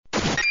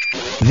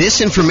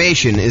This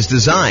information is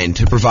designed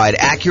to provide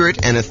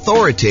accurate and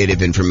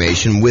authoritative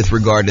information with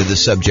regard to the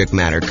subject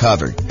matter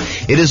covered.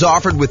 It is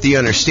offered with the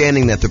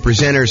understanding that the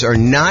presenters are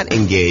not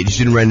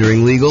engaged in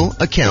rendering legal,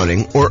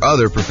 accounting, or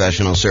other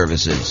professional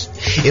services.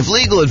 If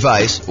legal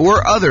advice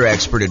or other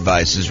expert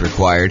advice is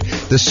required,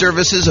 the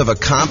services of a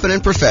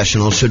competent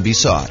professional should be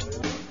sought.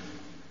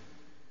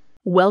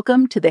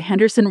 Welcome to the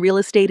Henderson Real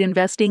Estate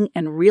Investing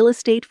and Real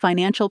Estate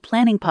Financial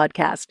Planning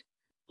Podcast.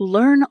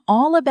 Learn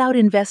all about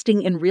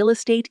investing in real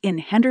estate in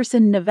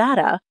Henderson,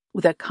 Nevada,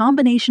 with a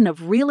combination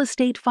of real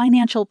estate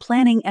financial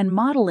planning and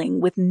modeling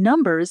with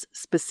numbers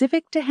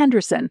specific to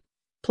Henderson,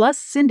 plus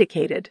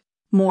syndicated,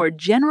 more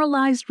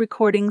generalized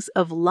recordings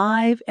of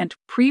live and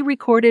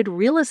pre-recorded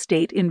real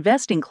estate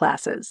investing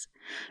classes,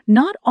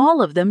 not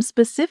all of them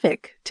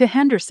specific to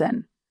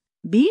Henderson.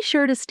 Be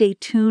sure to stay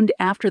tuned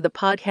after the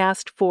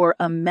podcast for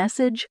a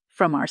message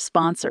from our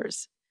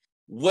sponsors.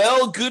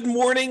 Well, good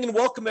morning and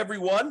welcome,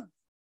 everyone.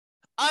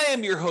 I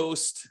am your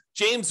host,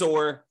 James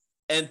Orr,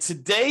 and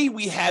today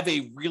we have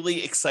a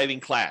really exciting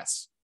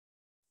class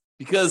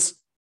because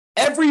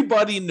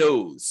everybody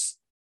knows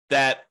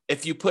that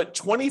if you put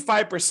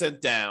 25%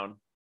 down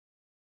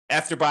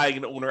after buying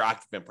an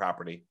owner-occupant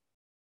property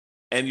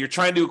and you're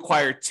trying to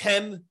acquire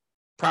 10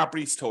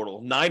 properties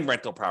total, 9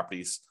 rental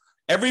properties,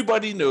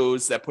 everybody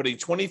knows that putting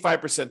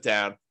 25%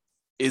 down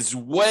is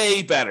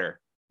way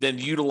better than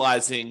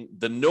utilizing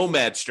the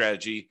Nomad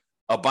strategy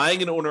of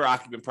buying an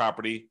owner-occupant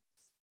property,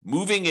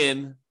 moving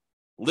in,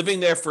 living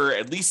there for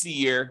at least a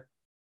year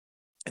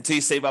until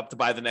you save up to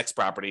buy the next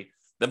property,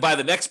 then buy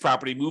the next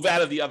property, move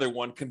out of the other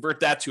one, convert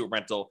that to a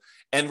rental,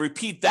 and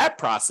repeat that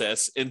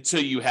process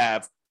until you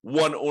have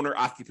 1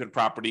 owner-occupant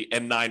property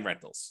and 9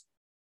 rentals.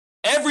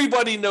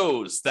 Everybody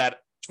knows that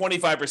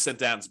 25%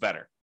 down is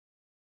better.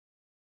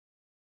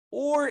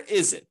 Or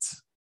is it?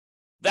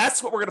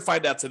 That's what we're going to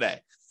find out today.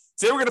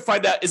 Today we're going to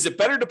find out, is it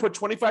better to put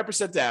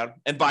 25% down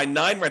and buy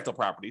 9 rental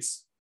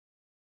properties?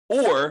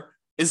 Or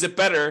is it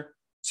better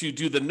to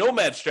do the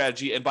Nomad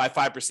strategy and buy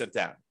 5%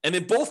 down? And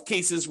in both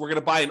cases, we're going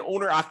to buy an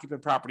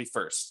owner-occupant property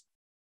first.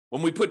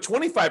 When we put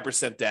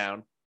 25%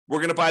 down, we're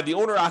going to buy the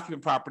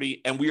owner-occupant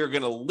property and we are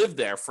going to live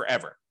there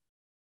forever.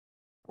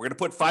 We're going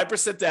to put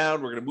 5%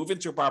 down. We're going to move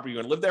into a property.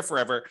 We're going to live there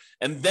forever.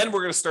 And then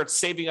we're going to start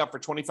saving up for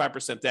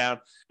 25% down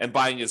and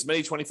buying as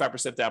many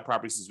 25% down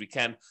properties as we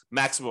can,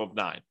 maximum of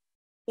 9.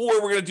 Or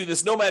we're going to do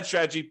this Nomad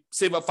strategy,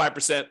 save up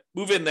 5%,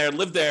 move in there,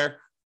 live there.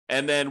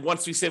 And then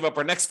once we save up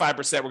our next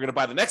 5%, we're going to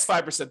buy the next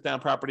 5%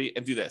 down property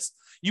and do this.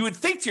 You would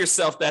think to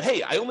yourself that,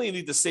 hey, I only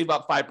need to save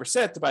up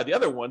 5% to buy the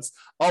other ones.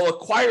 I'll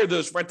acquire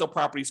those rental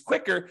properties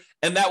quicker,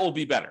 and that will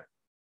be better.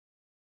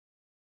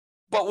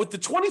 But with the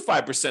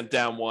 25%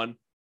 down one,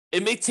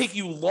 it may take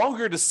you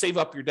longer to save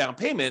up your down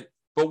payment,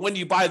 but when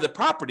you buy the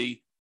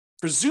property,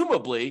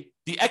 presumably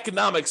the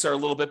economics are a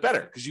little bit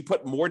better because you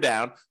put more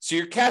down, so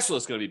your cash flow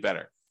is going to be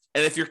better.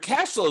 And if your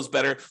cash flow is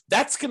better,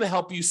 that's going to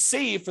help you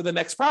save for the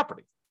next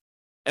property.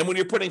 And when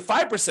you're putting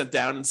 5%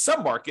 down in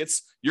some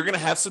markets, you're going to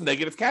have some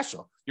negative cash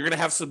flow. You're going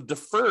to have some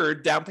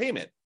deferred down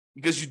payment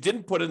because you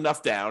didn't put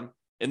enough down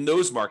in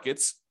those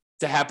markets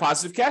to have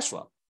positive cash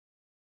flow.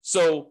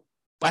 So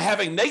by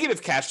having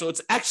negative cash flow,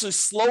 it's actually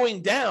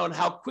slowing down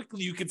how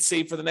quickly you could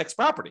save for the next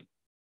property.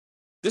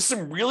 There's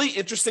some really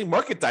interesting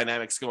market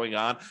dynamics going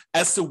on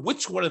as to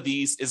which one of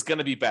these is going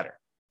to be better.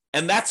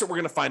 And that's what we're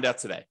going to find out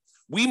today.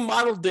 We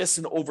modeled this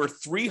in over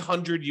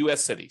 300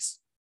 U.S. cities.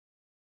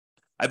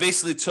 I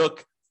basically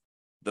took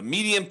the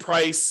median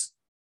price,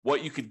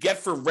 what you could get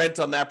for rent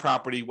on that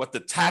property, what the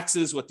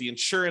taxes, what the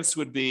insurance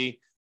would be,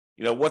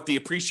 what the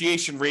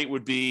appreciation rate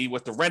would be,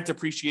 what the rent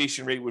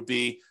appreciation rate would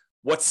be,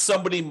 what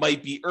somebody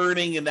might be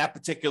earning in that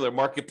particular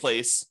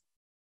marketplace.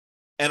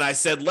 And I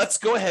said, let's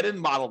go ahead and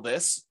model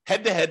this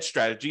head-to-head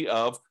strategy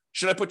of,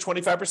 should I put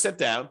 25%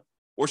 down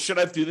or should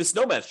I do this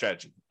Nomad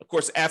strategy? Of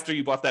course, after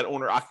you bought that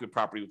owner-occupant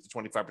property with the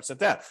 25%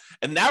 down.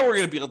 And now we're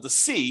going to be able to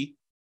see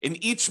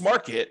in each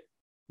market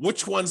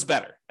which one's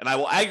better. And I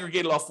will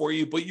aggregate it all for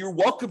you, but you're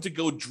welcome to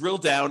go drill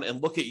down and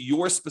look at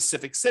your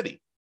specific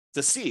city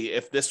to see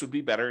if this would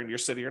be better in your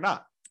city or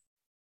not.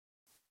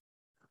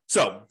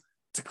 So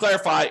to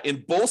clarify,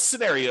 in both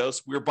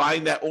scenarios, we're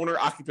buying that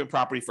owner-occupant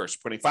property first.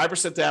 We're putting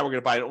 5% down, we're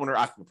going to buy an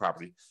owner-occupant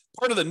property.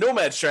 Part of the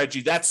Nomad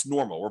strategy, that's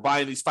normal. We're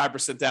buying these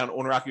 5% down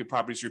owner-occupant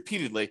properties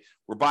repeatedly.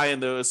 We're buying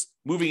those,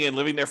 moving in,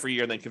 living there for a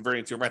year, and then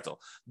converting to a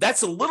rental.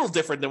 That's a little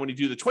different than when you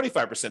do the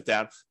 25%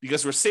 down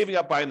because we're saving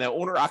up buying that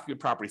owner-occupant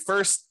property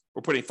first.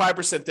 We're putting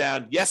 5%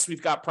 down. Yes,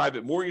 we've got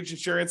private mortgage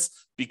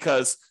insurance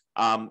because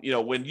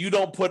when you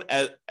don't put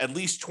at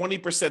least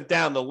 20%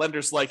 down, the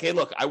lender's like, hey,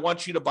 look, I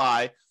want you to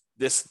buy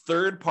this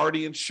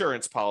third-party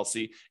insurance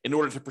policy in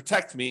order to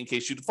protect me in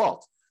case you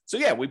default. So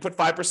yeah, we put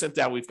 5%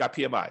 down, we've got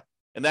PMI.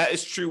 And that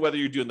is true whether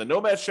you're doing the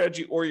Nomad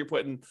strategy or you're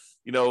putting,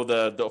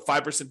 the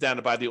 5% down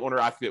to buy the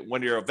owner-occupant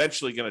when you're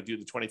eventually going to do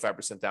the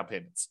 25% down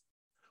payments.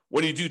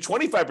 When you do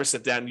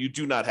 25% down, you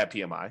do not have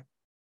PMI.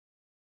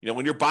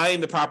 When you're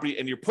buying the property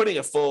and you're putting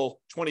a full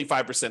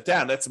 25%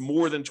 down, that's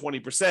more than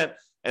 20%.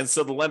 And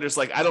so the lender's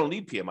like, I don't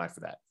need PMI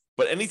for that.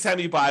 But anytime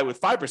you buy with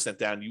 5%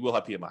 down, you will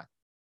have PMI.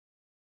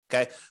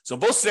 Okay, so in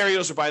both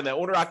scenarios, we're buying that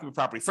owner-occupant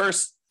property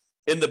first.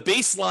 In the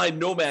baseline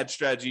Nomad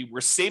strategy,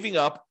 we're saving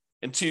up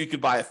until you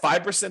could buy a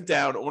 5%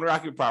 down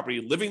owner-occupant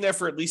property, living there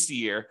for at least a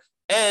year,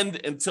 and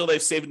until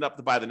they've saved enough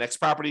to buy the next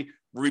property.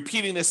 We're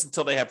repeating this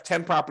until they have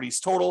 10 properties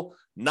total,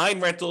 9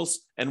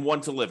 rentals, and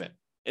 1 to live in.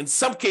 In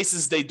some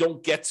cases, they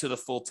don't get to the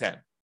full 10.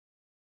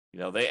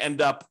 They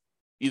end up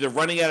either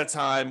running out of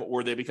time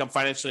or they become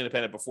financially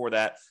independent before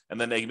that, and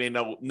then they may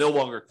no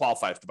longer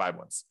qualify to buy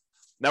ones.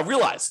 Now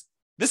realize,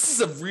 this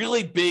is a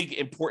really big,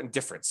 important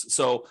difference.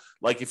 So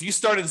like if you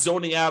started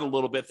zoning out a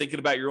little bit, thinking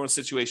about your own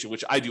situation,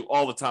 which I do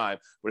all the time,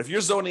 but if you're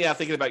zoning out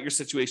thinking about your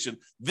situation,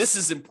 this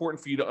is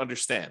important for you to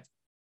understand.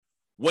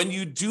 When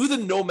you do the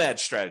Nomad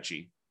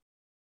strategy,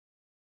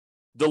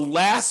 the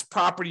last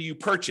property you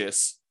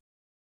purchase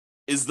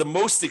is the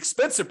most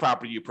expensive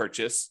property you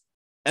purchase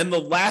and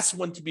the last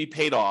one to be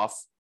paid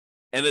off,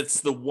 and it's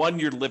the one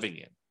you're living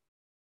in.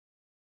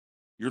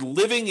 You're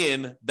living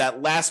in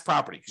that last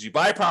property because you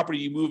buy a property,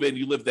 you move in,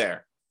 you live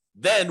there.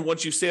 Then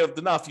once you've saved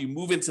enough, you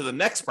move into the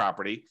next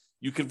property,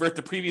 you convert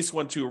the previous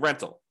one to a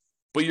rental.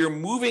 But you're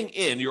moving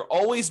in, you're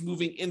always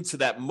moving into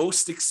that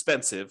most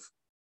expensive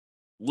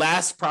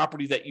last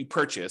property that you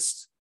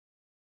purchased.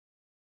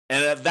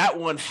 And that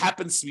one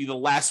happens to be the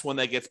last one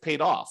that gets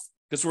paid off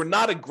because we're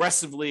not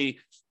aggressively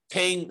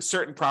paying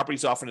certain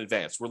properties off in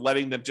advance. We're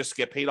letting them just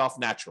get paid off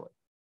naturally.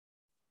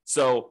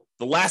 So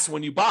the last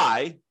one you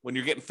buy when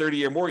you're getting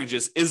 30-year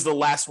mortgages is the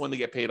last one to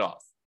get paid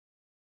off.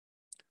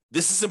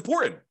 This is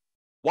important.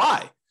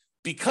 Why?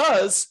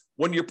 Because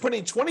when you're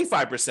putting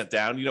 25%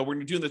 down, when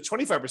you're doing the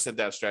 25%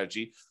 down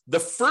strategy, the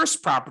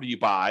first property you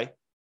buy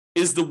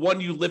is the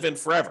one you live in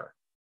forever.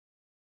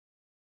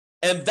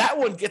 And that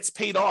one gets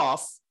paid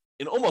off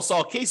in almost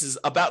all cases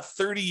about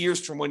 30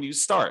 years from when you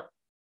start.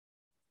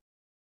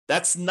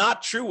 That's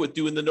not true with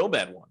doing the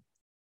Nomad one.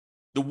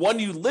 The one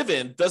you live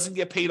in doesn't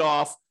get paid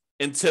off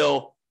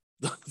until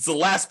it's the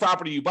last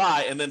property you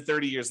buy and then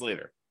 30 years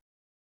later.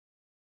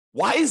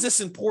 Why is this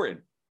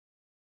important?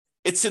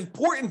 It's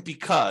important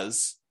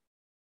because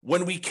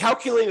when we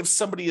calculate if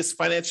somebody is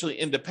financially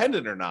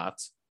independent or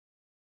not,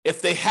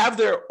 if they have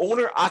their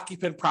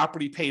owner-occupant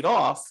property paid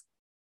off,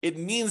 it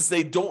means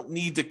they don't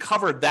need to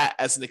cover that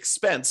as an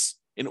expense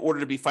in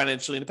order to be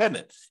financially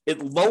independent.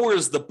 It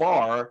lowers the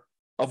bar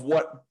of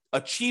what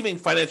achieving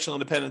financial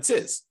independence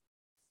is.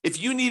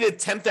 If you needed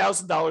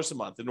 $10,000 a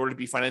month in order to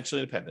be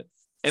financially independent,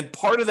 and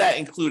part of that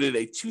included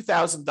a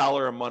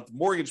 $2,000 a month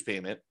mortgage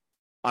payment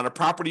on a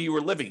property you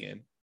were living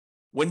in,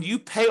 when you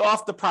pay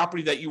off the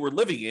property that you were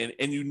living in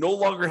and you no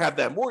longer have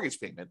that mortgage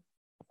payment,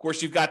 of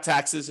course, you've got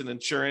taxes and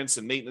insurance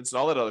and maintenance and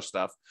all that other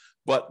stuff,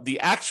 but the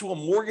actual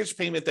mortgage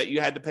payment that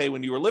you had to pay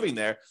when you were living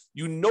there,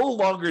 you no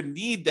longer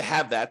need to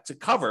have that to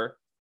cover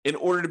in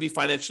order to be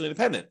financially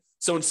independent.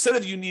 So instead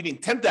of you needing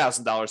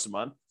 $10,000 a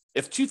month,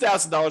 if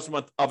 $2,000 a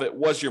month of it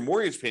was your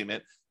mortgage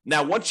payment,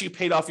 now once you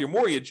paid off your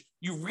mortgage,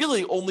 you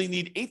really only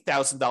need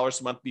 $8,000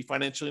 a month to be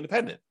financially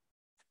independent.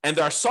 And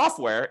our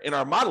software in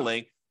our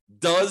modeling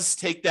does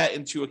take that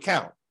into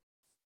account.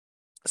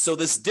 So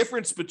this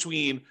difference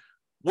between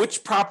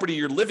which property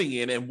you're living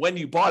in and when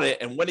you bought it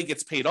and when it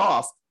gets paid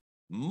off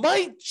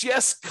might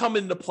just come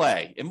into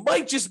play. It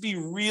might just be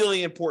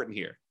really important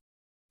here,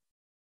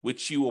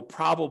 which you will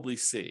probably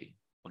see.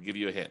 I'll give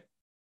you a hint.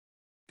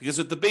 Because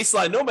with the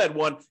baseline Nomad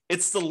one,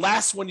 it's the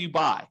last one you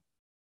buy.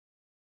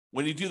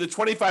 When you do the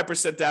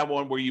 25% down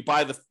one where you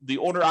buy the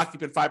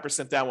owner-occupant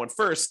 5% down one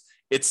first,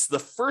 it's the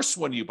first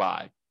one you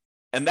buy.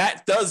 And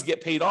that does get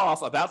paid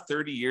off about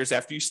 30 years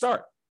after you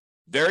start.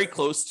 Very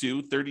close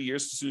to 30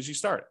 years as soon as you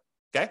start.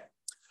 Okay?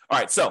 All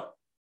right, so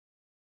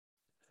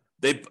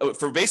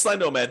for baseline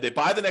Nomad, they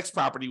buy the next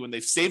property when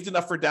they've saved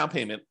enough for down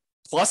payment,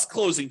 plus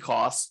closing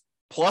costs,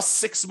 plus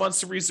 6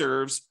 months of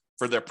reserves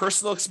for their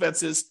personal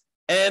expenses,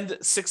 and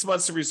 6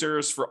 months of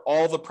reserves for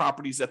all the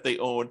properties that they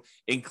own,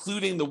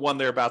 including the one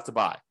they're about to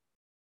buy.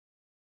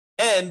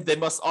 And they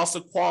must also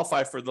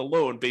qualify for the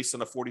loan based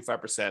on a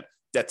 45%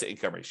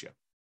 debt-to-income ratio.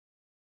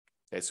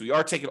 Okay, so we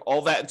are taking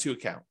all that into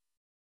account.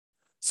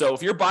 So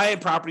if you're buying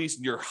properties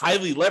and you're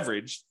highly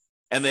leveraged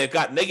and they've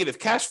got negative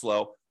cash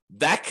flow,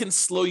 that can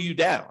slow you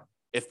down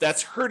if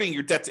that's hurting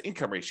your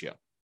debt-to-income ratio.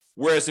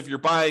 Whereas if you're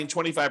buying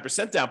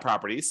 25% down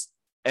properties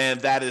and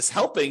that is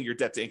helping your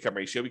debt-to-income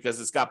ratio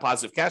because it's got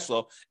positive cash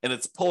flow and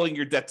it's pulling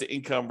your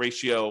debt-to-income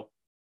ratio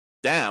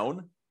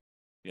down,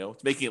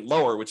 it's making it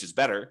lower, which is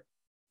better,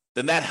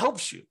 then that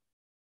helps you.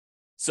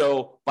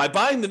 So by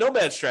buying the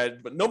Nomad strategy,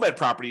 but Nomad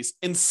properties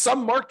in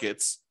some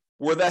markets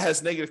where that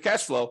has negative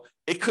cash flow,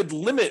 it could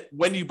limit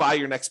when you buy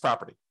your next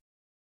property.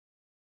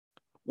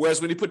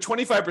 Whereas when you put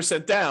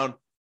 25% down,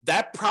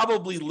 that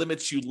probably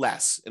limits you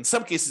less. In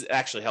some cases, it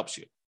actually helps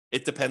you.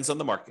 It depends on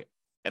the market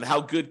and how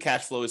good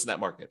cash flow is in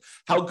that market,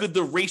 how good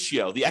the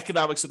ratio, the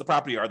economics of the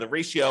property are, the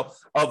ratio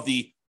of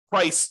the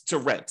price to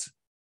rent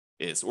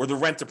is, or the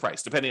rent to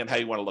price, depending on how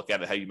you want to look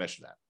at it, how you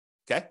measure that.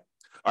 Okay?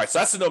 All right, so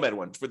that's the Nomad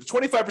one. For the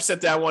 25%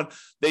 down one,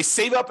 they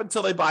save up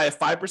until they buy a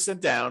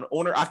 5% down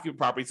owner-occupant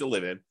property to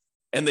live in,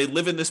 and they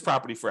live in this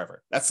property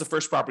forever. That's the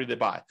first property they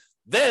buy.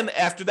 Then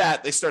after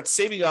that, they start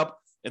saving up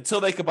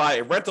until they could buy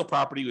a rental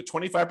property with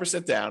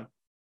 25% down,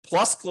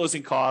 plus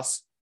closing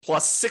costs,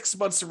 plus 6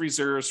 months of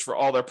reserves for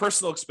all their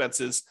personal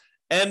expenses,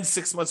 and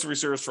 6 months of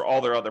reserves for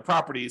all their other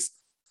properties.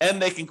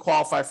 And they can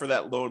qualify for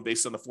that loan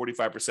based on the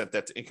 45%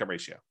 debt to income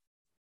ratio.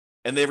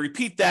 And they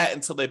repeat that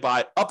until they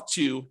buy up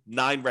to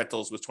 9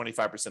 rentals with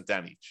 25%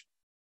 down each.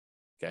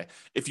 Okay.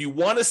 If you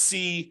want to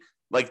see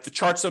like the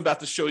charts I'm about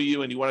to show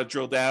you and you want to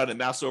drill down and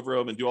mouse over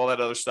them and do all that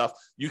other stuff,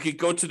 you can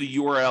go to the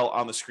URL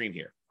on the screen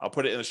here. I'll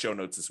put it in the show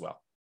notes as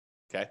well.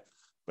 Okay.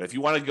 But if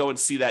you want to go and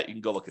see that, you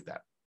can go look at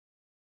that.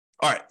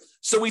 All right.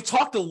 So we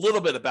talked a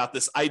little bit about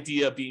this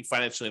idea of being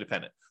financially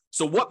independent.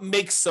 So what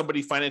makes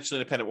somebody financially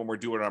independent when we're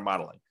doing our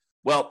modeling?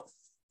 Well,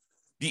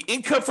 the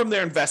income from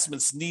their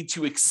investments need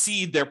to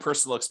exceed their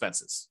personal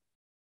expenses.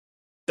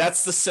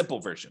 That's the simple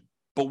version.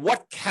 But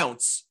what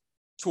counts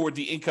toward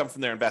the income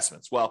from their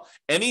investments? Well,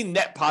 any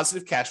net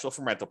positive cash flow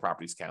from rental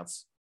properties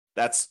counts.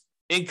 That's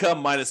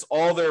income minus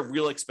all their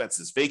real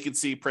expenses,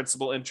 vacancy,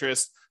 principal,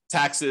 interest,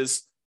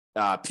 taxes,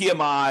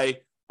 PMI,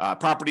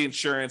 property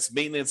insurance,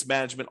 maintenance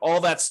management, all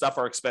that stuff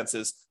are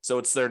expenses. So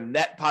it's their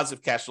net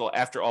positive cash flow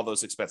after all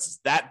those expenses.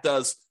 That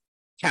does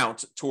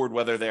count toward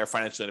whether they are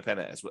financially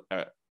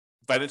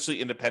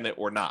independent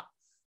or not.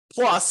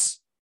 Plus,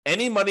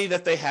 any money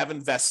that they have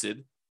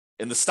invested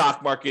in the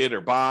stock market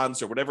or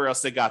bonds or whatever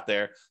else they got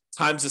there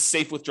times a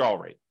safe withdrawal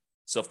rate.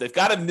 So if they've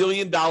got $1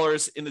 million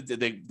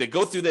they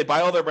go through, they buy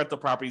all their rental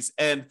properties,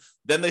 and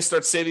then they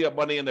start saving up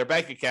money in their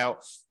bank account,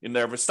 in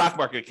their stock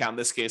market account in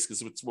this case,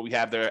 because it's what we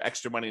have their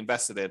extra money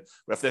invested in.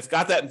 But if they've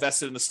got that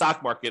invested in the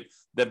stock market,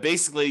 then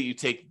basically you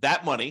take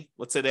that money,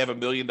 let's say they have $1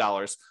 million,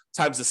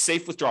 times the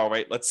safe withdrawal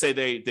rate. Let's say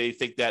they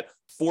think that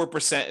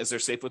 4% is their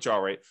safe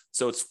withdrawal rate.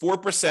 So it's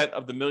 4%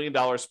 of the $1 million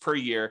per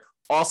year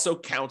also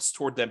counts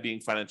toward them being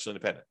financially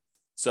independent.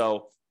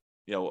 So,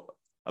 $1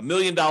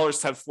 million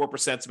times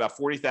 4% is about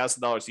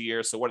 $40,000 a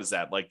year. So what is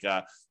that? Like,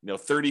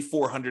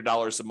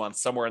 $3,400 a month,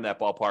 somewhere in that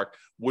ballpark,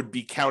 would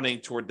be counting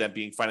toward them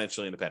being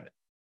financially independent.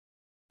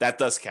 That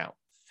does count.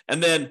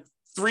 And then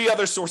 3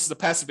 other sources of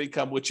passive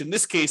income, which in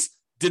this case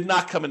did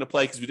not come into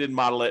play because we didn't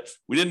model it.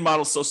 We didn't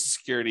model Social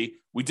Security.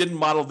 We didn't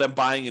model them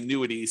buying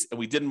annuities, and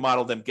we didn't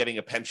model them getting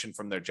a pension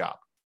from their job.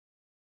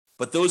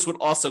 But those would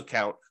also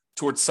count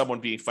towards someone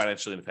being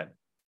financially independent.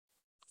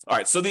 All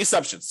right, so the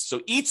assumptions.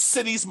 So each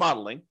city's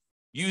modeling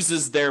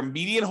uses their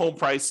median home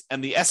price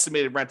and the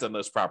estimated rent on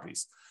those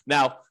properties.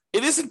 Now,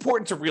 it is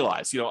important to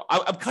realize,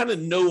 I'm kind of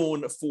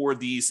known for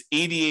these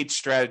 88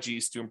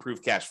 strategies to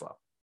improve cash flow,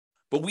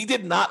 but we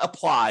did not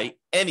apply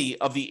any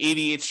of the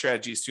 88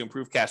 strategies to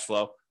improve cash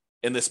flow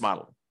in this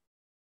modeling.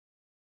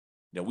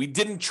 We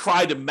didn't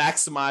try to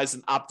maximize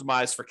and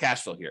optimize for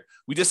cash flow here.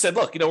 We just said,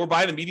 look, we're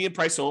buying a median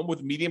price home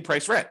with median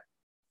price rent.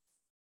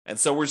 And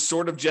so we're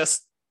sort of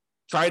just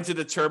trying to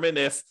determine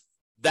if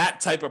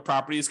that type of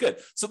property is good.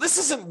 So this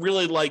isn't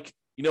really like,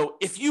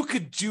 if you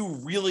could do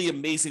really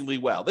amazingly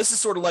well. This is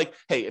sort of like,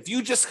 hey, if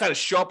you just kind of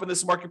show up in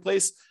this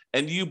marketplace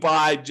and you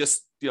buy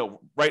just,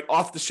 right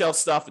off the shelf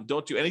stuff and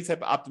don't do any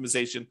type of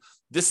optimization,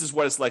 this is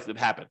what is likely to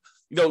happen.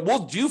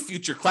 We'll do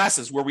future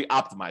classes where we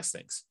optimize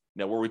things,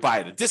 where we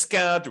buy at a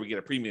discount, or we get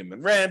a premium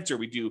in rent, or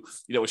we do,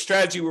 a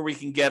strategy where we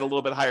can get a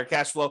little bit higher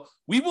cash flow.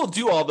 We will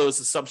do all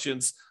those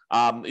assumptions,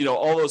 all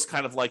those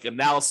kind of like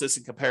analysis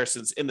and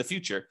comparisons in the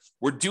future.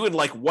 We're doing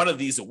like one of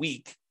these a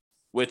week,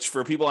 which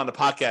for people on the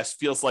podcast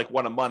feels like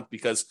one a month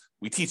because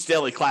we teach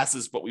daily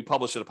classes, but we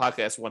publish a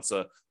podcast once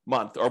a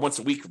month or once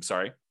a week, with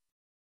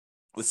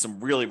some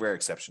really rare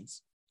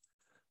exceptions.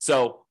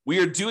 So we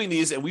are doing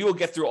these and we will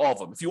get through all of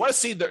them. If you want to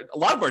see, a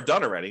lot of them are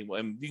done already.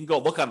 And you can go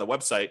look on the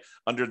website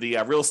under the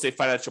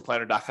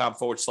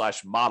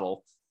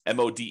realestatefinancialplanner.com/model,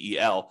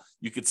 MODEL.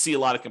 You can see a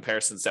lot of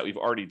comparisons that we've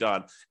already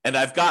done. And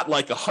I've got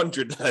like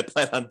 100 that I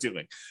plan on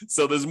doing.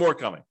 So there's more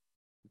coming.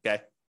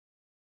 Okay.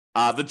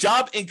 The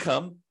job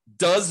income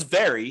does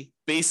vary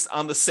based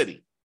on the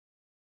city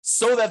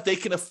so that they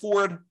can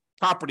afford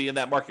property in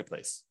that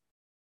marketplace.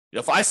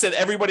 If I said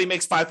everybody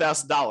makes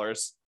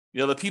 $5,000,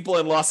 the people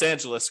in Los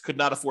Angeles could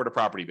not afford a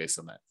property based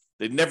on that.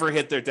 They'd never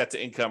hit their debt to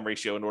income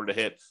ratio in order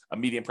to hit a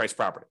median price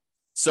property.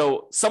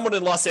 So someone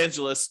in Los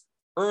Angeles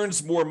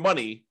earns more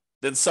money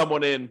than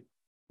someone in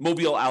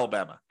Mobile,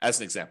 Alabama,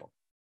 as an example.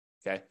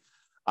 Okay.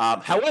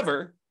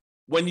 However,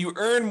 when you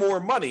earn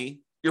more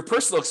money, your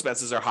personal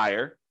expenses are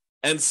higher.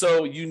 And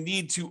so you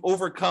need to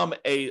overcome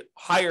a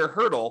higher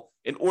hurdle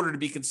in order to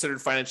be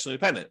considered financially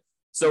independent.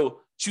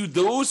 So to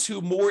those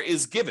who more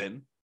is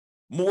given,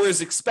 more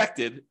is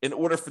expected in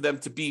order for them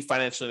to be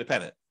financially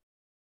independent.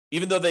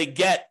 Even though they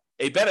get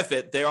a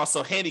benefit, they're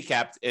also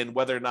handicapped in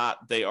whether or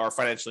not they are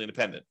financially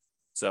independent.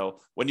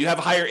 So when you have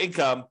a higher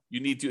income, you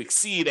need to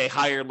exceed a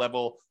higher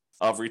level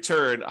of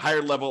return, a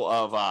higher level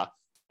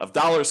of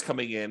dollars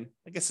coming in.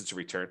 I guess it's a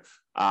return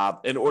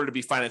in order to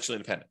be financially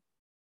independent.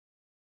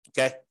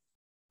 Okay.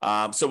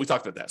 So we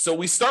talked about that. So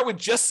we start with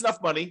just enough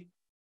money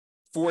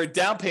for a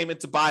down payment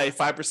to buy a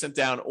 5%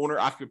 down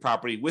owner-occupant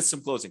property with some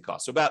closing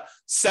costs. So about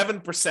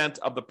 7%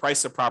 of the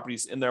price of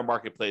properties in their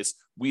marketplace,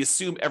 we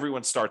assume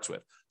everyone starts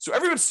with. So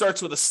everyone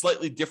starts with a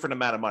slightly different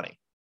amount of money.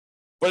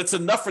 but it's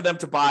enough for them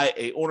to buy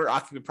a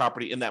owner-occupant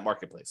property in that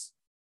marketplace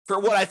for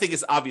what I think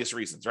is obvious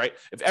reasons, right?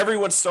 If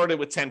everyone started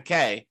with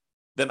 10K,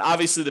 then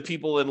obviously the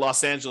people in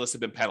Los Angeles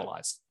have been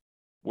penalized,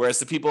 whereas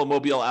the people in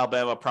Mobile,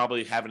 Alabama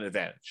probably have an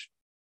advantage.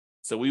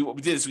 So what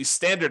we did is we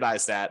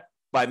standardized that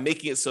by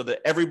making it so that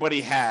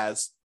everybody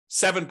has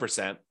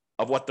 7%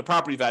 of what the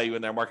property value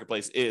in their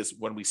marketplace is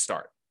when we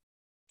start.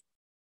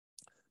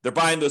 They're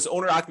buying those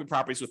owner-occupant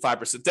properties with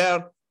 5%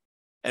 down,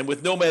 and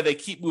with Nomad, they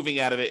keep moving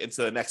out of it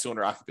into the next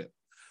owner-occupant.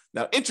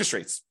 Now, interest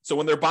rates. So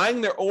when they're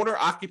buying their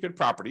owner-occupant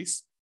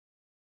properties,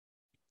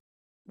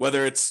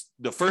 whether it's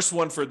the first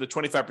one for the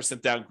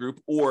 25% down group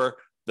or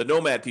the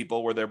Nomad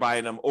people where they're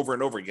buying them over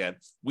and over again,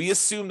 we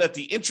assume that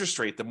the interest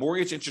rate, the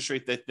mortgage interest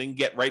rate that they can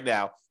get right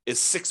now is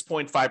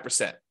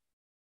 6.5%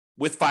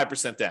 with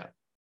 5% down.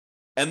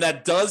 And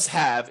that does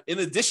have, in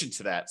addition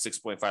to that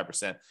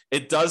 6.5%,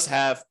 it does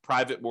have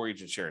private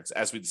mortgage insurance,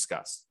 as we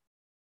discussed.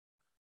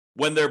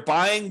 When they're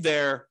buying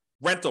their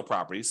rental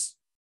properties,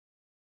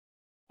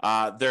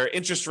 their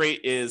interest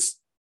rate is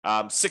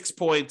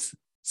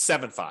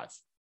 6.75.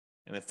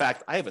 And in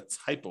fact, I have a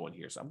typo in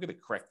here, so I'm going to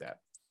correct that.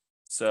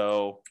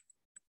 So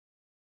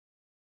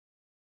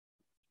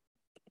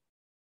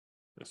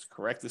let's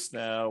correct this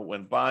now.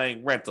 When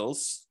buying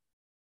rentals,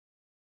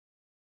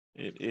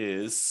 it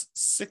is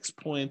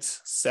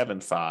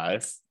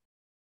 6.75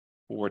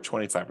 or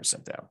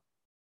 25% down.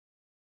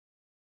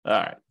 All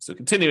right, so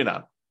continuing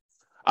on.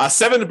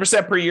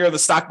 7% per year of the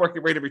stock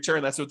market rate of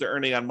return. That's what they're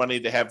earning on money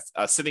they have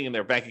sitting in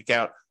their bank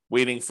account,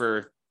 waiting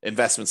for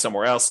investment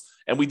somewhere else.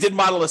 And we did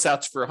model this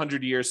out for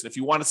 100 years. And if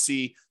you want to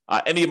see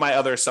any of my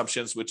other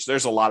assumptions, which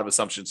there's a lot of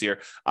assumptions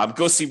here,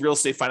 go see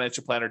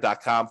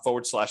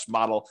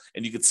realestatefinancialplanner.com/model,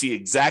 and you can see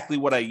exactly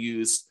what I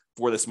use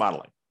for this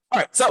modeling. All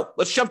right, so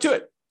let's jump to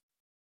it.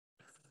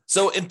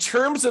 So in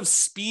terms of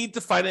speed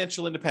to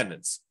financial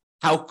independence,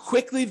 how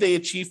quickly they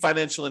achieve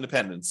financial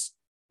independence,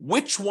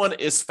 which one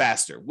is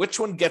faster? Which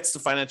one gets to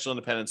financial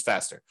independence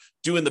faster?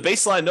 Doing the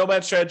baseline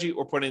Nomad strategy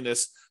or putting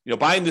this,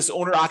 buying this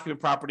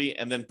owner-occupant property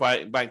and then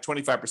buying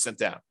 25%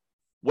 down?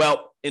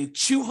 Well, in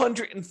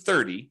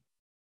 230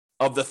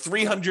 of the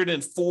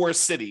 304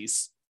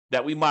 cities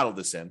that we modeled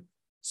this in,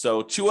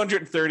 so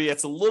 230,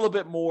 that's a little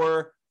bit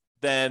more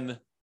than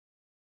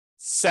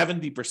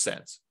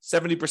 70%.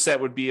 70%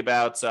 would be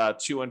about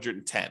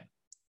 210.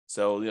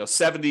 So,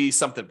 70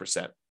 something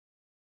percent.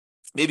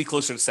 Maybe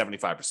closer to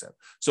 75%.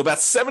 So about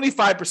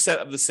 75%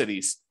 of the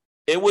cities,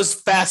 it was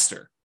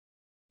faster.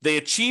 They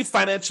achieved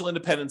financial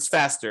independence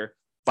faster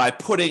by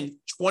putting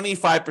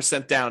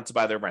 25% down to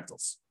buy their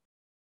rentals.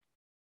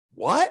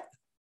 What?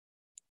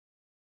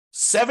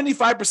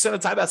 75%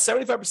 of the time, about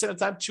 75% of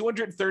the time,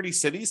 230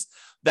 cities,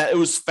 that it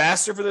was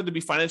faster for them to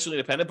be financially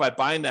independent by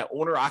buying that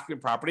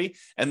owner-occupant property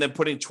and then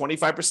putting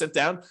 25%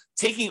 down,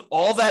 taking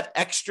all that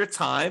extra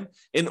time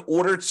in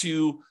order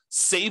to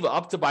save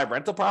up to buy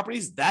rental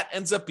properties. That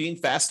ends up being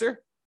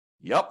faster?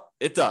 Yep,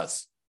 it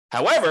does.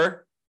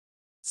 However,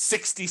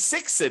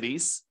 66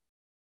 cities,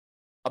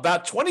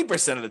 about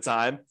 20% of the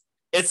time,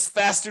 it's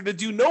faster to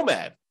do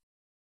Nomad.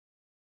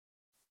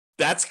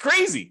 That's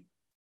crazy.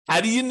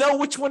 How do you know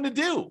which one to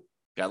do?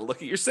 Got to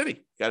look at your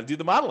city. Got to do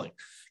the modeling.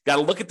 Got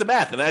to look at the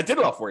math. And I did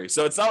it all for you.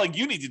 So it's not like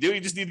you need to do it.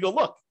 You just need to go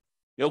look.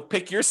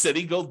 Pick your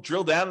city, go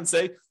drill down and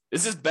say,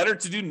 is this better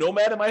to do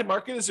Nomad in my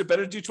market? Is it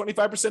better to do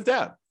 25%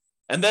 down?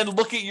 And then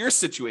look at your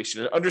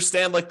situation and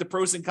understand the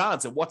pros and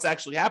cons and what's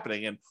actually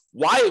happening and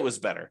why it was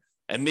better.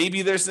 And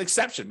maybe there's an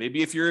exception.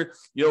 Maybe if you're,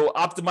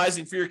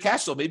 optimizing for your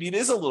cash flow, maybe it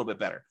is a little bit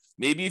better.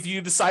 Maybe if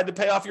you decide to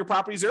pay off your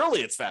properties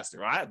early, it's faster,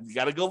 right? You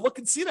got to go look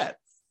and see that.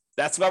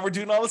 That's why we're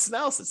doing all this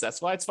analysis.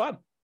 That's why it's fun.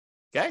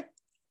 Okay.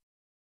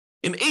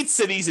 In 8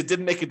 cities, it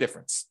didn't make a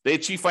difference. They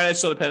achieved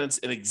financial independence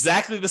in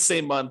exactly the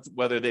same month,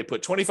 whether they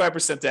put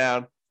 25%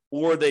 down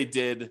or they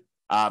did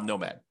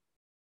Nomad.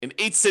 In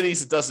 8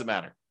 cities, it doesn't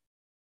matter.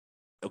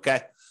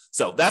 Okay.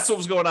 So that's what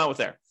was going on with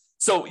there.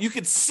 So you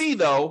can see,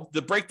 though,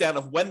 the breakdown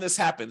of when this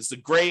happens. The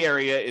gray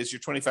area is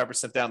your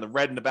 25% down. The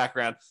red in the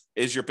background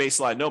is your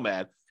baseline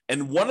Nomad.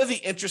 And one of the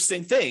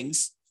interesting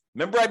things,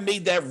 remember I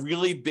made that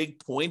really big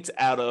point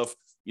out of,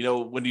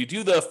 when you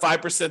do the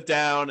 5%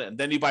 down and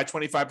then you buy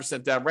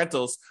 25% down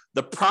rentals,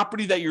 the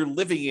property that you're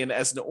living in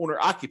as an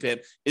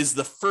owner-occupant is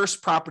the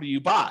first property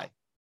you buy.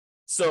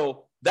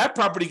 So that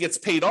property gets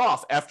paid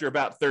off after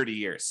about 30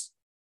 years.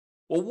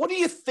 Well, what do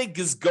you think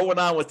is going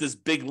on with this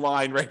big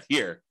line right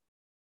here?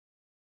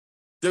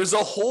 There's a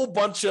whole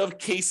bunch of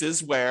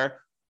cases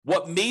where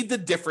what made the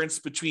difference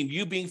between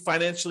you being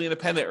financially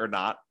independent or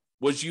not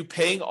was you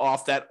paying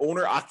off that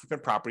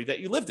owner-occupant property that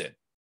you lived in.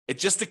 It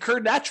just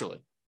occurred naturally.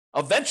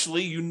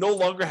 Eventually, you no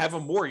longer have a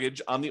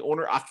mortgage on the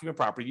owner-occupant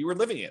property you were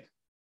living in.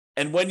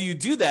 And when you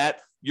do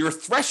that, your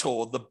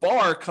threshold, the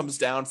bar, comes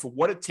down for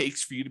what it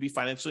takes for you to be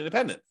financially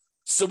independent.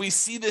 So we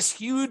see this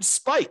huge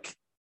spike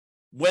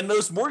when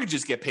those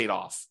mortgages get paid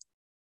off.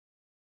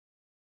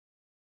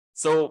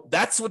 So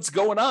that's what's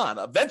going on.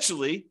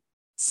 Eventually,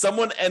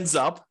 someone ends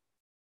up,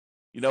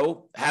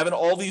 having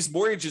all these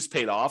mortgages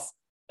paid off,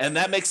 and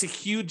that makes a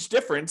huge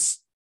difference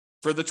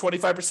for the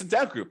 25%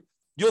 down group.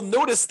 you'll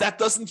notice that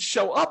doesn't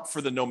show up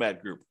for the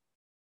Nomad group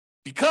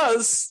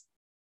because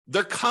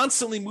they're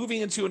constantly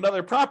moving into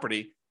another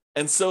property.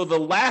 And so the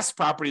last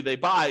property they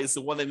buy is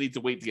the one they need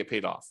to wait to get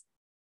paid off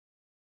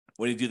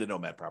when you do the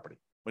Nomad property,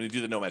 when you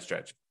do the Nomad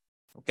strategy.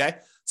 Okay.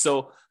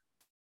 So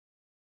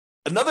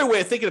another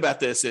way of thinking about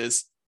this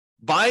is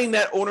buying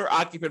that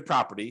owner-occupant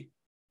property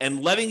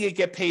and letting it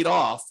get paid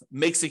off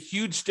makes a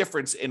huge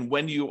difference in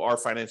when you are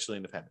financially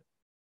independent,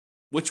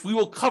 which we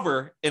will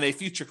cover in a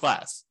future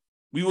class.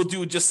 We will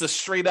do just a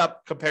straight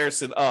up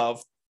comparison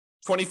of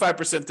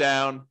 25%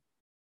 down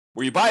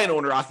where you buy an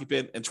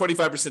owner-occupant and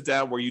 25%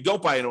 down where you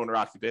don't buy an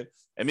owner-occupant,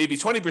 and maybe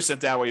 20%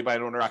 down where you buy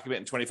an owner-occupant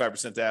and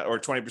 25% down, or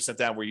 20%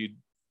 down where you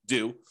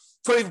do,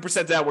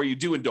 20% down where you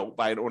do and don't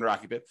buy an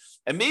owner-occupant.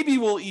 And maybe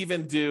we'll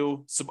even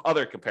do some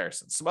other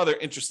comparisons, some other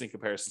interesting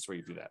comparisons where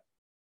you do that.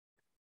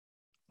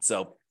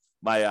 So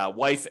my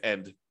wife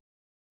and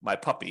my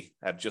puppy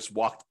have just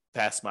walked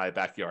past my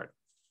backyard.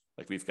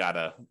 Like we've got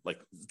a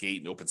gate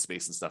and open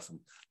space and stuff. And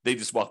they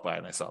just walked by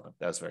and I saw them.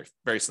 That was very,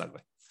 very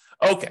snuggly.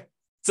 Okay.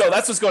 So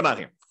that's what's going on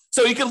here.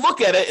 So you can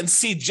look at it and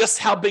see just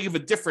how big of a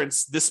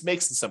difference this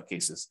makes in some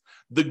cases.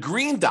 The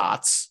green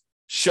dots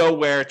show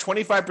where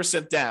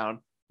 25% down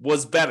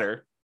was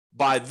better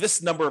by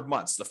this number of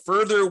months. The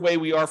further away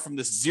we are from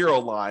this zero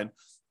line,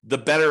 the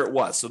better it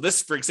was. So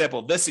this, for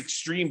example, this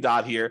extreme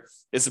dot here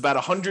is about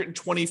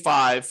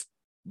 125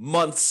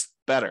 months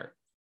better,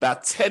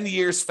 about 10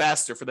 years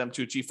faster for them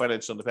to achieve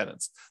financial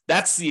independence.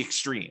 That's the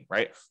extreme,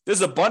 right?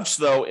 There's a bunch,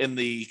 though, in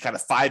the kind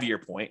of 5-year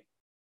point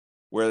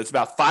where it's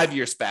about 5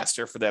 years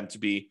faster for them to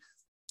be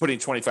putting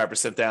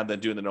 25% down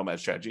than doing the Nomad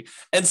strategy.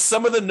 And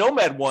some of the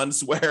Nomad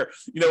ones where,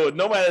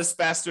 Nomad is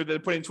faster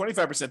than putting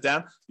 25%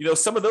 down,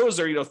 some of those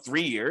are,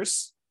 3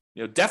 years,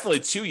 definitely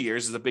 2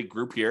 years is a big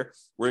group here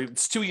where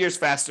it's 2 years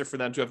faster for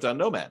them to have done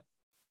Nomad.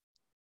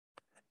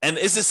 And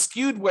is it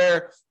skewed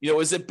where,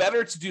 is it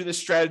better to do this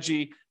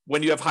strategy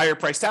when you have higher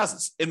priced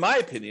houses? In my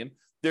opinion,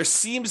 there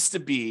seems to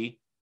be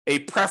a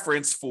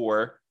preference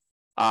for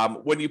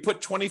when you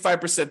put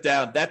 25%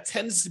 down, that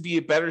tends to be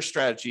a better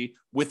strategy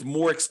with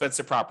more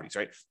expensive properties,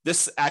 right?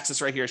 This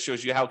axis right here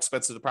shows you how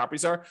expensive the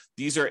properties are.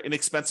 These are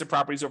inexpensive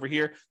properties over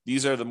here.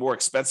 These are the more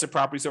expensive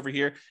properties over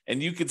here.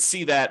 And you can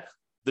see that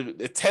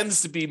it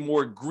tends to be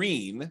more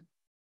green,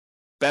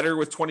 better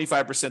with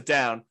 25%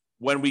 down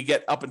when we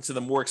get up into the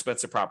more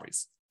expensive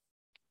properties.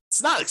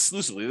 It's not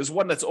exclusively. There's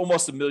one that's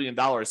almost $1 million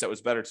that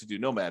was better to do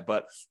Nomad,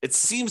 but it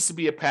seems to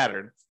be a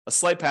pattern, a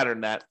slight pattern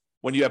that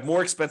when you have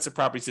more expensive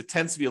properties, it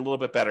tends to be a little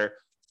bit better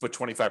to put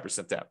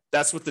 25% down.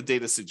 That's what the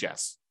data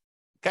suggests.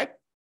 Okay.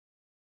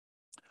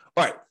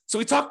 All right. So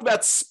we talked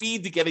about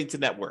speed to getting to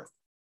net worth.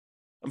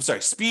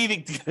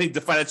 Speed to getting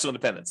to financial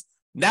independence.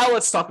 Now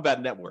let's talk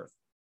about net worth.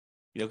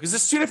 Because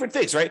there's two different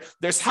things, right?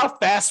 There's how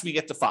fast we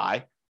get to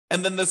FI,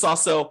 and then there's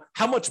also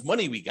how much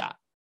money we got.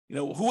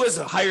 Who has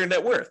a higher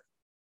net worth?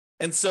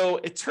 And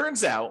so it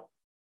turns out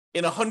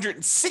in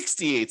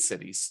 168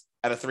 cities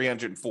out of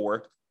 304,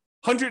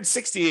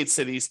 168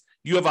 cities,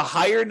 you have a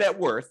higher net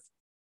worth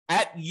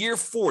at year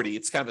 40.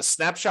 It's kind of a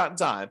snapshot in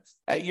time.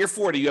 At year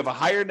 40, you have a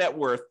higher net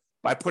worth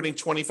by putting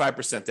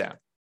 25% down.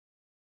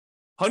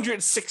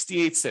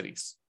 168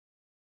 cities,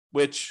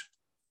 which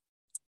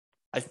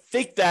I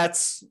think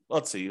that's,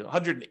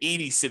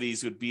 180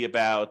 cities would be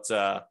about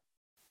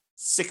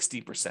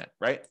 60%,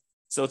 right?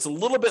 So it's a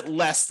little bit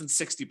less than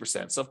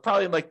 60%. So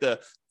probably in like the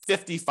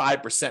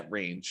 55%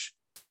 range,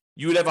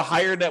 you would have a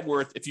higher net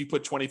worth if you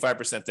put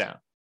 25% down.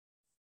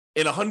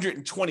 In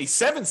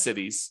 127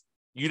 cities,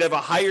 you'd have a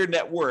higher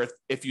net worth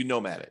if you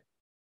Nomad it.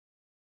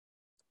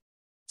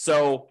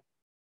 So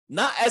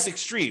not as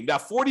extreme. Now,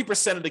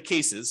 40% of the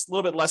cases, a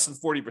little bit less than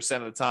 40%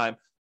 of the time,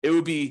 it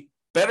would be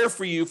better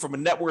for you from a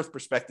net worth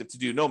perspective to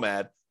do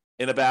Nomad.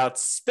 In about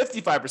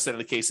 55% of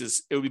the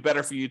cases, it would be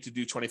better for you to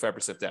do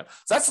 25% down.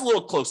 So that's a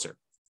little closer.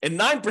 In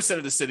 9%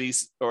 of the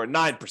cities, or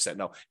 9%,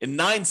 no, in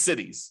 9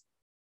 cities,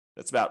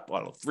 that's about,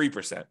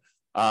 3%,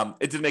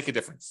 it didn't make a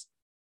difference.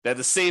 They had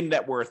the same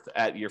net worth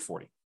at year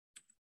 40.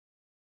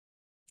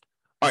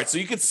 All right, so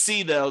you can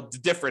see the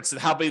difference and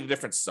how big the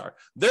differences are.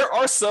 There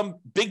are some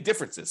big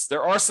differences.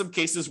 There are some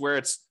cases where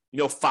it's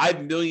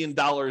 $5 million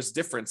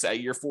difference at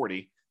year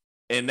 40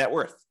 in net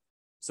worth.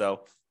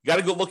 So you got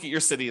to go look at your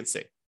city and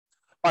see.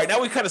 All right,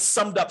 now we kind of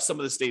summed up some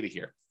of this data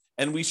here,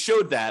 and we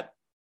showed that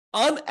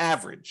on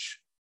average,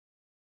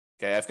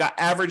 okay, I've got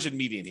average and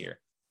median here.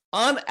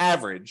 On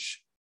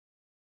average,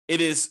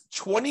 it is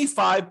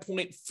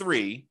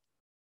 25.3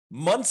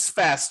 months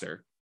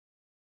faster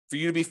for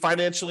you to be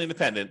financially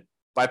independent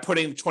by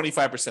putting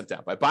 25%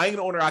 down, by buying an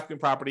owner-occupant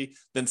property,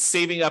 then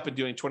saving up and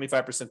doing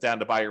 25% down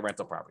to buy your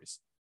rental properties.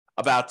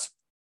 About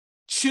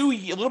a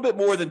little bit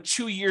more than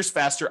 2 years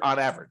faster on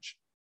average.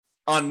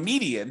 On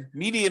median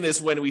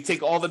is when we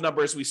take all the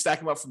numbers, we stack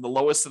them up from the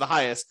lowest to the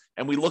highest,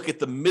 and we look at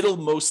the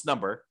middlemost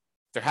number.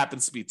 There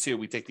happens to be 2.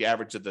 We take the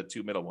average of the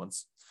 2 middle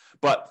ones.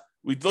 But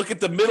we look at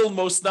the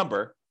middlemost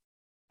number,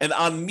 and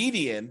on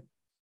median,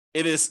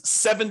 it is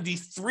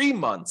 73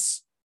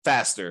 months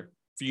faster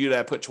for you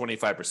to put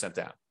 25%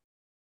 down.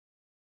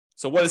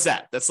 So what is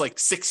that? That's like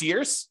 6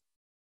 years.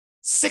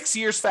 6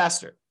 years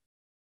faster.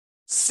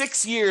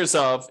 6 years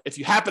of, if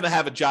you happen to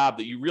have a job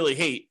that you really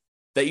hate,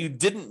 that you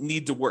didn't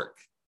need to work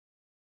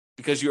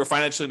because you were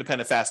financially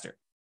independent faster.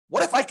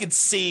 What if I could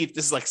save,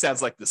 this is like,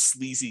 sounds like the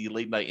sleazy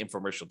late night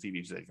infomercial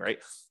TV thing, right?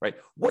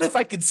 What if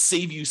I could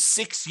save you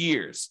 6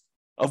 years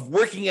of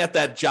working at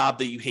that job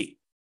that you hate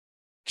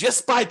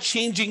just by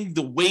changing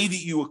the way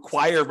that you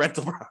acquire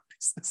rental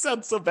properties? That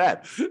sounds so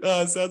bad.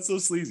 It sounds so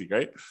sleazy,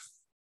 right?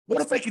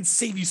 What if I could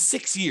save you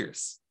 6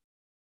 years?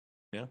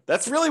 Yeah,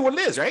 that's really what it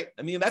is, right?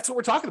 I mean, that's what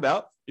we're talking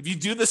about. If you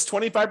do this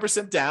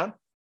 25% down,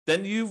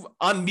 then you've,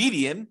 on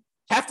median,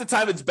 half the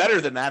time it's better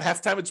than that.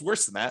 Half the time it's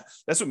worse than that.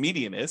 That's what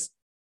median is.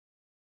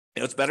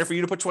 It's better for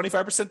you to put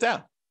 25%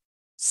 down.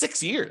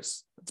 6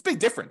 years. That's a big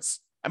difference.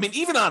 I mean,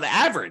 even on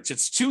average,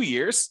 it's 2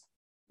 years.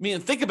 I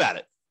mean, think about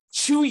it.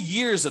 2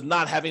 years of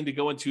not having to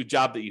go into a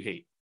job that you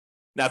hate.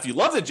 Now, if you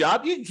love the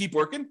job, you can keep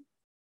working.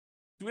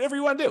 Do whatever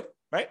you want to do,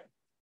 right?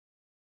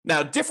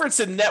 Now, difference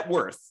in net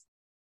worth.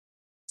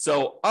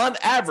 So on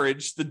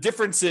average, the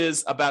difference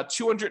is about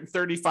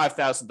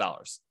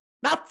 $235,000.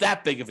 Not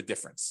that big of a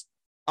difference.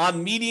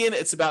 On median,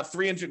 it's about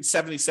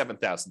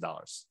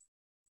 $377,000.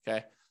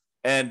 Okay.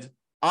 And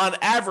on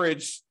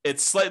average,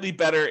 it's slightly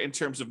better in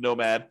terms of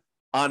Nomad.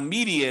 On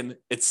median,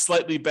 it's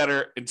slightly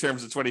better in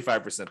terms of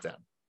 25% down.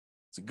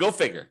 So go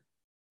figure.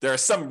 There are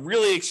some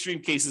really extreme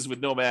cases with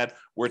Nomad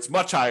where it's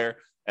much higher,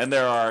 and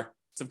there are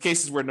some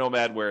cases where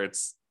Nomad where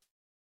it's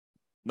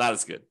not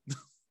as good.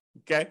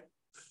 Okay.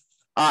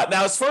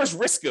 Now, as far as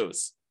risk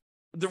goes,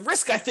 the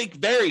risk, I think,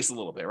 varies a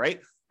little bit,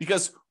 right?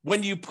 Because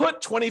when you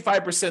put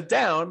 25%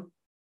 down,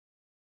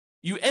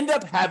 you end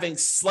up having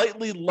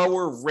slightly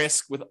lower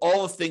risk with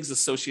all the things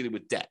associated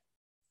with debt.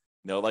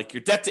 Like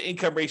your debt to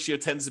income ratio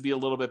tends to be a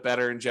little bit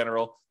better in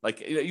general.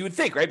 Like you would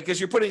think, right? Because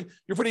you're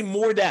putting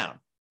more down.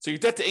 So your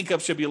debt to income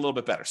should be a little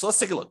bit better. So let's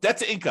take a look. Debt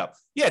to income.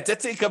 Yeah, debt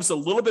to income is a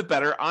little bit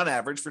better on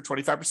average for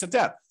 25%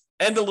 down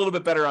and a little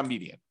bit better on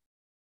median.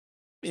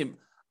 I mean,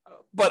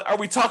 but are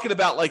we talking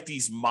about like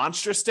these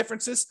monstrous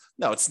differences?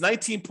 No, it's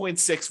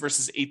 19.6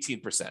 versus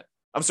 18%.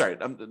 I'm sorry,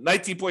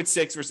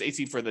 19.6 versus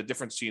 18 for the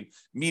difference between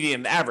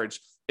median and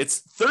average.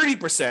 It's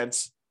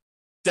 30%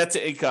 debt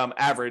to income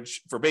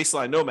average for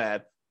baseline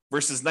Nomad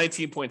versus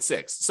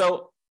 19.6.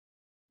 So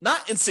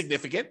not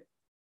insignificant,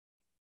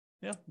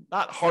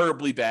 not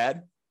horribly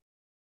bad.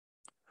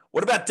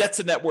 What about debt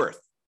to net worth?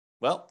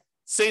 Well,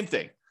 same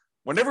thing.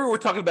 Whenever we're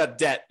talking about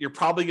debt, you're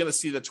probably going to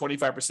see that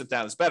 25%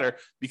 down is better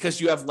because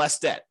you have less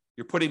debt.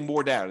 You're putting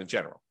more down in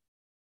general.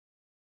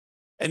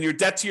 And your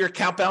debt to your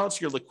account balance,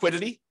 your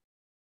liquidity.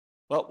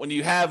 Well, when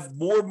you have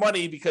more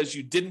money because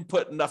you didn't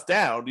put enough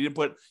down, you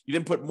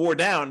didn't put more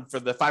down for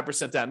the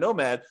 5% down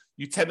Nomad,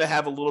 you tend to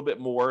have a little bit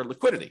more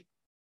liquidity.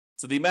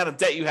 So the amount of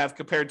debt you have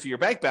compared to your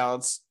bank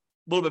balance,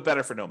 a little bit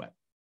better for Nomad.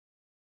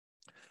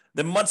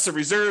 Then months of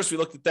reserves, we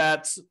looked at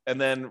that,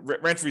 and then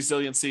rent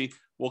resiliency,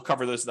 we'll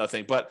cover those another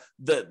thing. But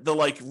the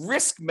like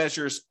risk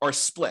measures are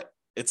split.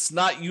 It's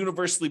not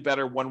universally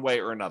better one way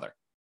or another.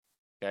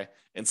 Okay.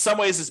 In some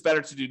ways, it's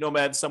better to do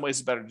Nomad. In some ways,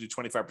 it's better to do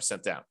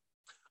 25% down.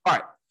 All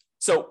right.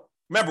 So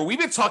remember, we've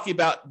been talking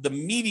about the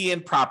median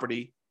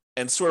property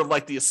and sort of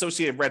like the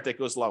associated rent that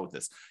goes along with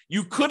this.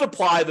 You could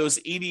apply those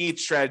 88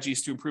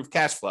 strategies to improve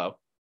cash flow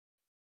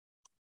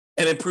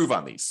and improve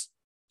on these.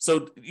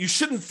 So you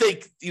shouldn't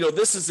think,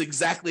 this is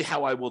exactly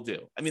how I will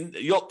do. I mean,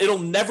 it'll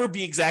never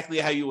be exactly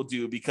how you will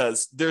do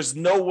because there's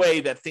no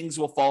way that things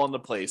will fall into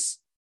place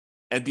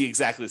and be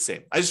exactly the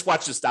same. I just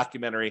watched this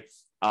documentary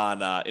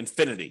on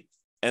Infinity.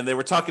 And they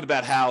were talking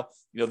about how,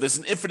 there's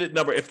an infinite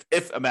number,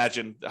 if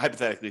imagine,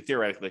 hypothetically,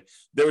 theoretically,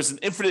 there was an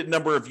infinite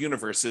number of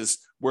universes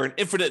where an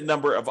infinite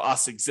number of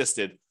us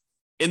existed.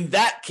 In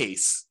that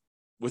case,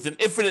 with an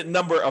infinite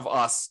number of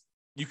us,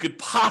 you could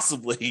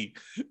possibly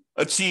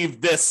achieve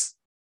this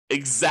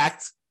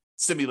exact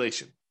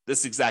simulation,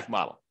 this exact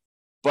model.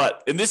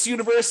 But in this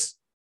universe,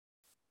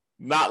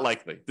 not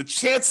likely. The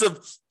chance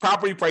of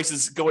property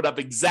prices going up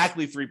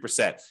exactly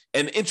 3%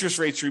 and interest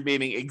rates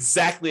remaining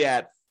exactly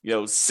at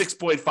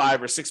 6.5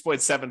 or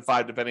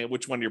 6.75, depending on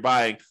which one you're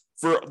buying,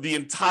 for the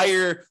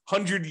entire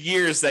 100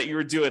 years that you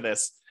were doing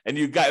this, and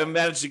you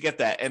managed to get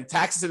that, and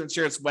taxes and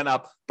insurance went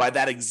up by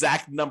that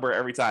exact number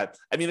every time.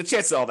 I mean, the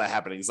chance of all that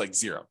happening is like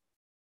zero.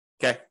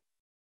 Okay.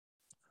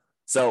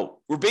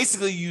 So we're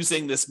basically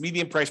using this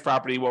median price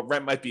property, what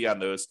rent might be on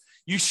those.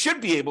 You should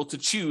be able to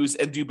choose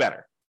and do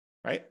better,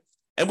 right?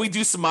 And we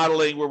do some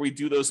modeling where we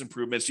do those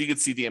improvements. You can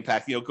see the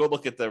impact. Go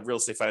look at the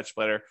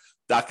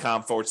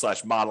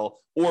realestatefinancialplanner.com/model,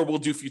 or we'll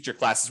do future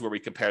classes where we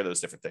compare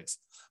those different things.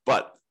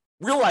 But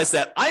realize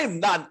that I am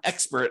not an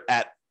expert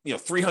at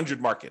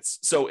 300 markets.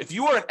 So if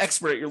you are an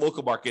expert at your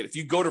local market, if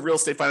you go to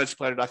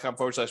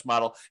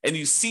realestatefinancialplanner.com/model and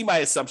you see my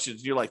assumptions,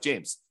 and you're like,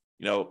 James,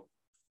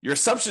 your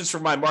assumptions for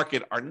my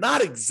market are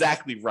not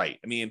exactly right.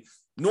 I mean,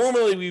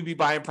 normally we'd be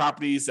buying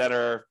properties that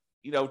are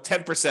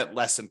 10%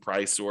 less in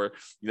price, or,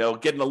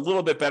 getting a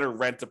little bit better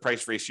rent to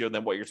price ratio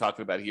than what you're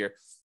talking about here.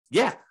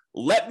 Yeah.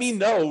 Let me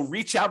know,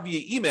 reach out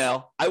via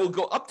email. I will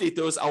go update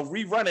those. I'll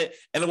rerun it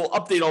and it will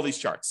update all these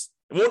charts.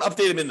 It won't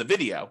update them in the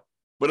video,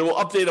 but it will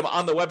update them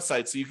on the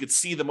website so you could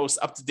see the most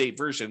up-to-date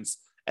versions.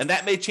 And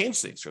that may change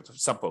things for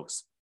some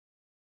folks,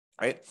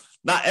 right?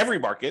 Not every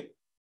market,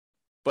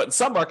 but in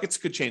some markets it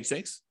could change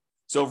things.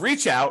 So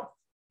reach out.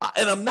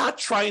 And I'm not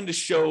trying to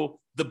show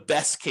the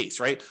best case,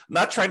 right? I'm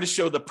not trying to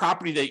show the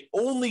property that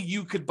only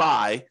you could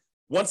buy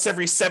once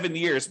every 7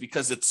 years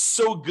because it's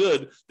so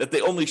good that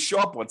they only show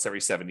up once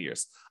every 7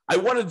 years. I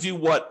want to do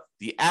what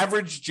the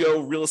average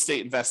Joe real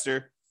estate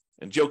investor,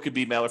 and Joe could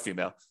be male or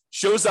female,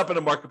 shows up in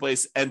a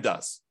marketplace and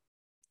does.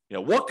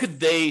 What could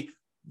they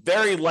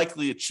very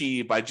likely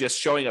achieve by just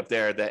showing up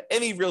there that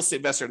any real estate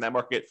investor in that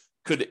market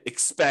could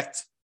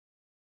expect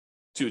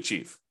to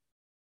achieve?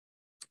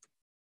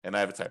 And I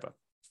have a typo.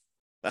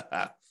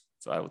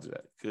 So I will do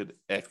that. Could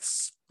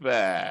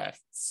expect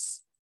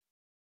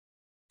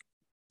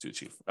to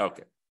achieve.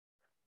 Okay.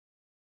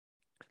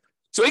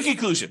 So in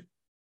conclusion,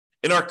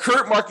 in our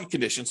current market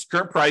conditions,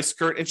 current price,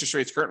 current interest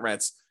rates, current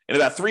rents, in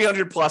about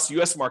 300 plus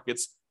US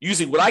markets,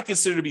 using what I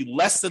consider to be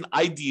less than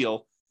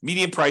ideal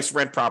median price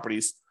rent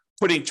properties,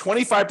 putting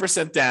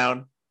 25%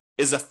 down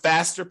is a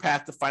faster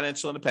path to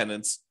financial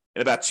independence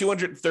in about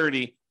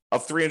 230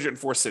 of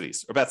 304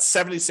 cities, or about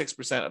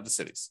 76% of the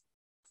cities.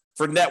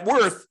 For net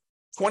worth,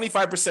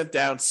 25%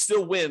 down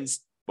still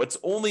wins, but it's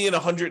only in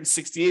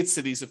 168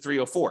 cities of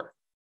 304.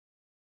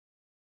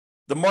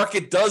 The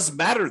market does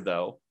matter,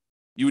 though.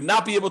 You would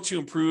not be able to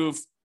improve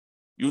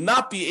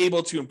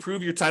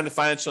your time to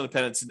financial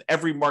independence in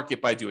every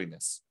market by doing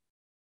this.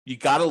 You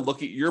got to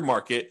look at your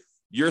market,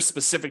 your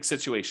specific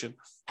situation,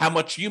 how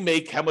much you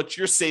make, how much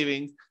you're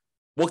saving,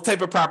 what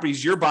type of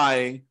properties you're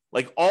buying.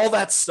 Like all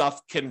that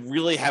stuff can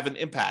really have an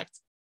impact,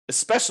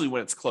 especially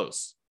when it's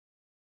close.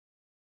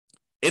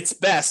 It's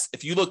best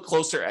if you look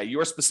closer at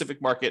your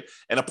specific market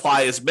and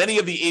apply as many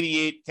of the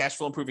 88 cash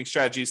flow improving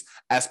strategies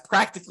as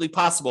practically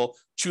possible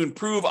to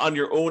improve on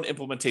your own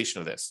implementation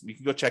of this. You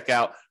can go check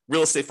out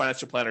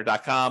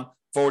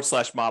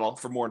realestatefinancialplanner.com/model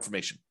for more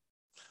information.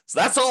 So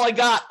that's all I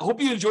got. I hope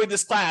you enjoyed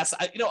this class.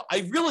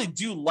 I really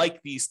do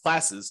like these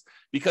classes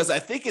because I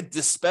think it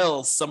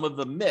dispels some of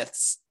the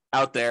myths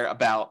out there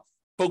about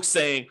folks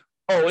saying,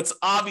 oh, it's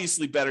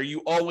obviously better.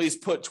 You always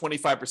put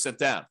 25%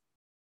 down.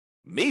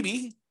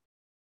 Maybe.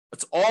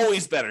 It's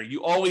always better.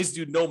 You always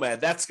do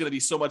Nomad. That's going to be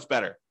so much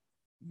better.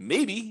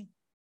 Maybe.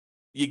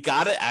 You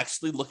got to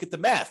actually look at the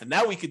math. And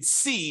now we could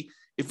see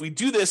if we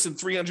do this in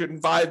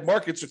 305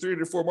 markets or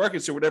 304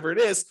 markets or whatever it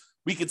is,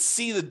 we could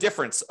see the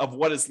difference of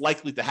what is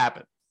likely to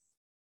happen.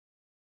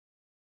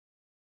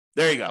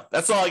 There you go.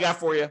 That's all I got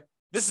for you.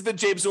 This has been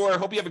James Orr.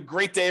 Hope you have a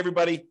great day,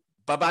 everybody.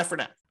 Bye-bye for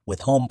now.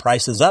 With home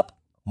prices up,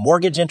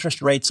 mortgage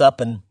interest rates up,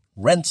 and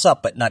rents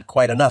up, but not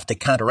quite enough to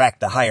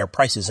counteract the higher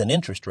prices and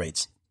interest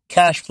rates,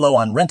 cash flow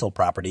on rental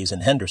properties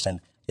in Henderson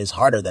is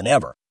harder than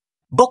ever.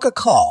 Book a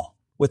call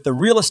with the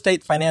Real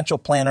Estate Financial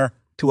Planner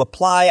to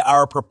apply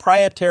our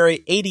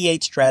proprietary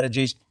 88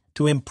 strategies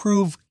to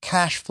improve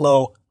cash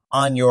flow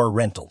on your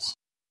rentals.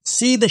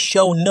 See the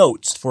show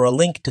notes for a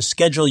link to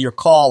schedule your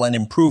call and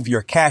improve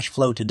your cash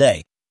flow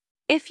today.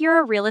 If you're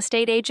a real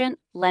estate agent,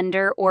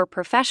 lender, or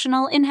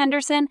professional in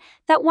Henderson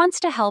that wants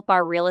to help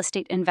our real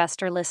estate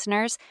investor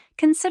listeners,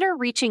 consider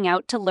reaching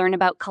out to learn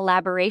about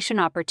collaboration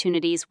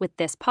opportunities with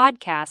this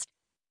podcast.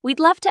 We'd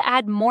love to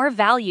add more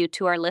value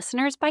to our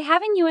listeners by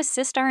having you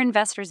assist our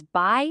investors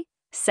buy,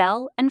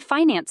 sell, and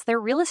finance their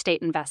real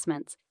estate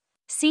investments.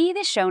 See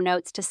the show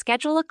notes to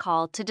schedule a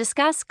call to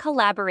discuss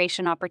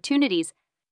collaboration opportunities